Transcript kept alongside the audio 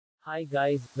Hi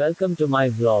guys, welcome to my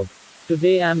vlog.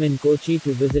 Today I'm in Kochi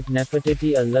to visit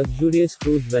Nefertiti, a luxurious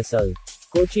cruise vessel.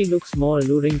 Kochi looks more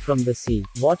alluring from the sea,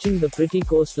 watching the pretty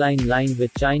coastline lined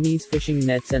with Chinese fishing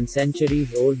nets and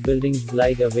centuries-old buildings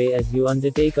glide away as you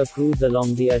undertake a cruise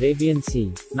along the Arabian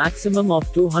Sea. Maximum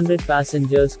of 200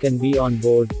 passengers can be on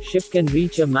board. Ship can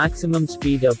reach a maximum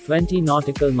speed of 20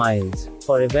 nautical miles.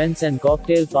 For events and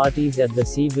cocktail parties at the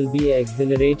sea will be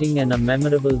exhilarating and a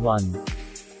memorable one.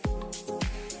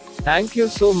 Thank you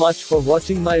so much for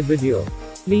watching my video.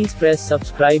 Please press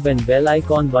subscribe and bell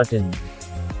icon button.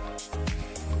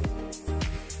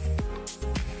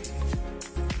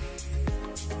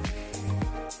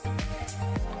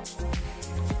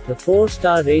 The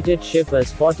 4-star rated ship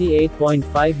is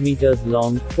 48.5 meters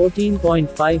long,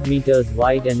 14.5 meters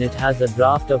wide and it has a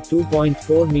draft of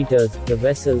 2.4 meters. The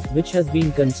vessel, which has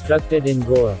been constructed in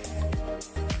Goa,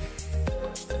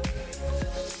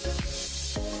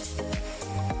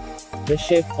 the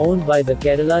ship, owned by the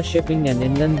Kerala Shipping and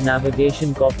Inland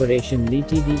Navigation Corporation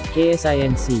Ltd,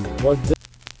 KSINC, was built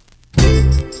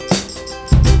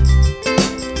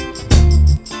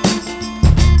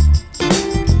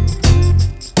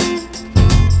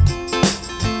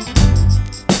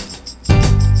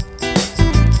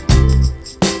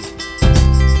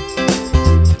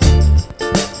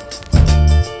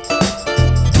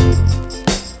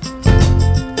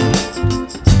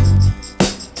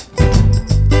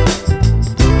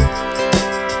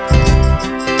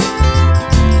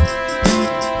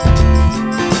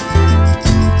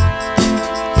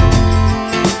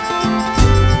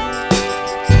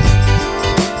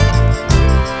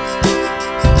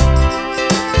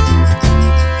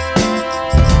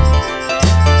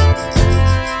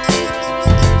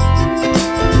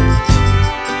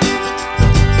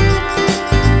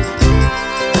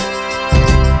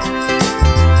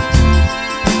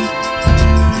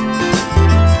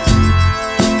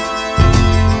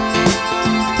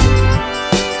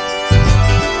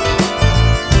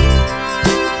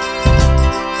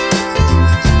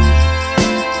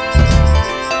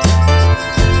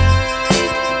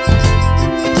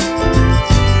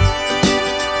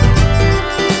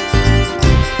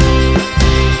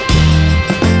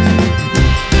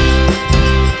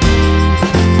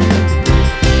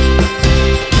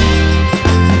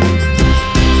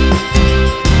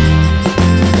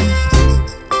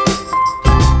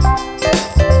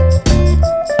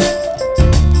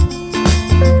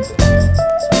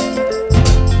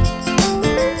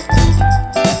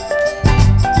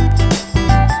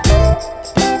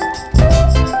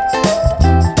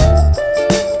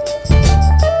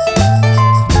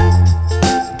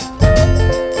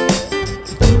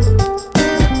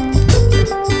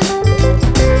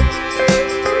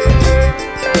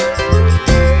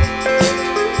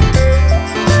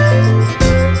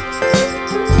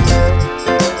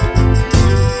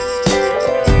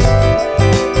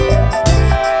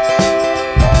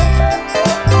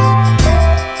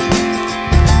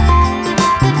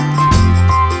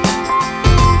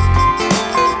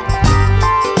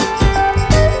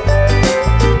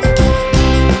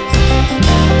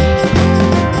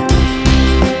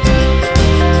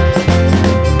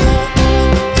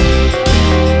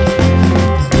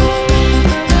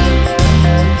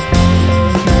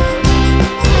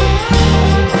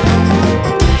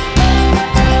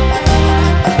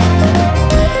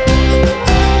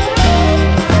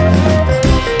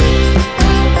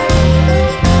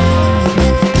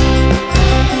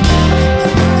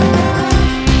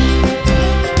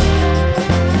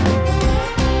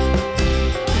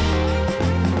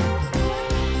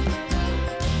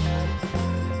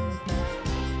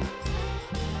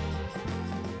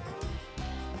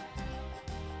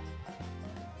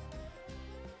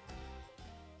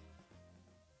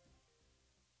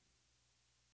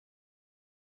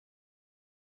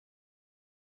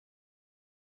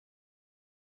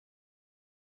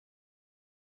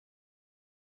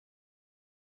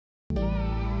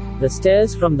The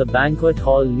stairs from the banquet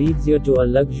hall leads you to a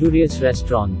luxurious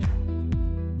restaurant.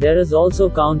 There is also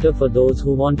counter for those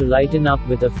who want to lighten up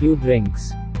with a few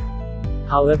drinks.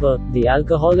 However, the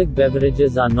alcoholic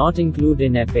beverages are not included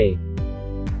in FA.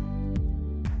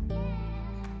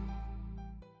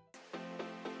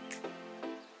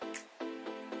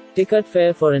 Ticket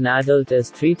fare for an adult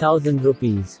is 3,000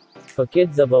 rupees. For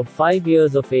kids above 5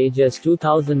 years of age is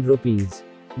 2,000 rupees.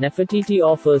 Nefertiti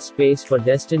offers space for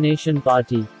destination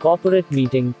party, corporate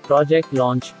meeting, project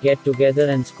launch, get-together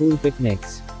and school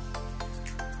picnics.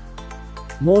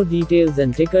 More details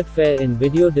and ticket fare in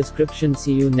video description.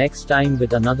 See you next time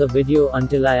with another video.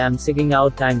 Until I am signing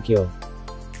out. Thank you.